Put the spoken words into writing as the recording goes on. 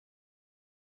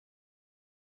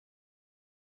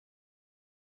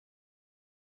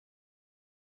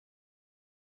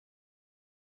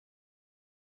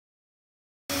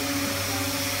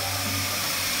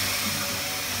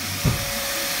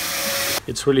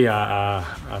It's really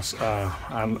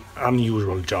an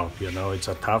unusual job, you know. It's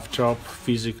a tough job,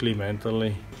 physically,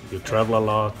 mentally. You travel a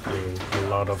lot. A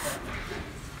lot of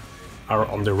are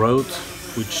on the road,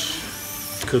 which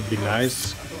could be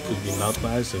nice, could be not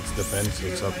nice. It depends.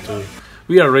 It's up to.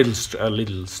 We are a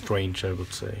little strange, I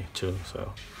would say, too.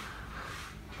 So,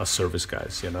 as service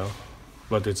guys, you know.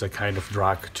 But it's a kind of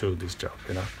drag to this job,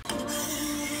 you know.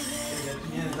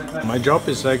 My job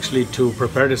is actually to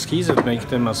prepare the skis and make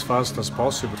them as fast as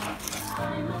possible.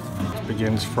 It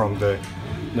begins from the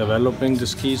developing the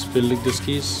skis, building the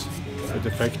skis at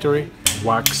the factory,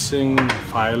 waxing,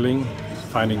 filing,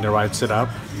 finding the right setup,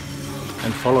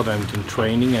 and follow them to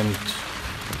training and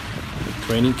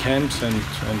training camps and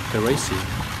the racing.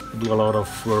 I do a lot of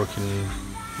work in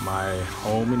my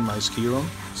home, in my ski room.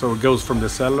 So it goes from the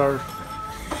cellar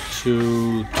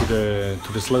to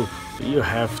the slope. You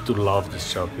have to love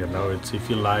this job, you know. It's if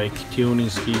you like tuning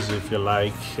skis, if you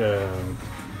like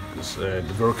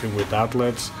working with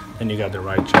athletes, then you got the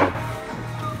right job.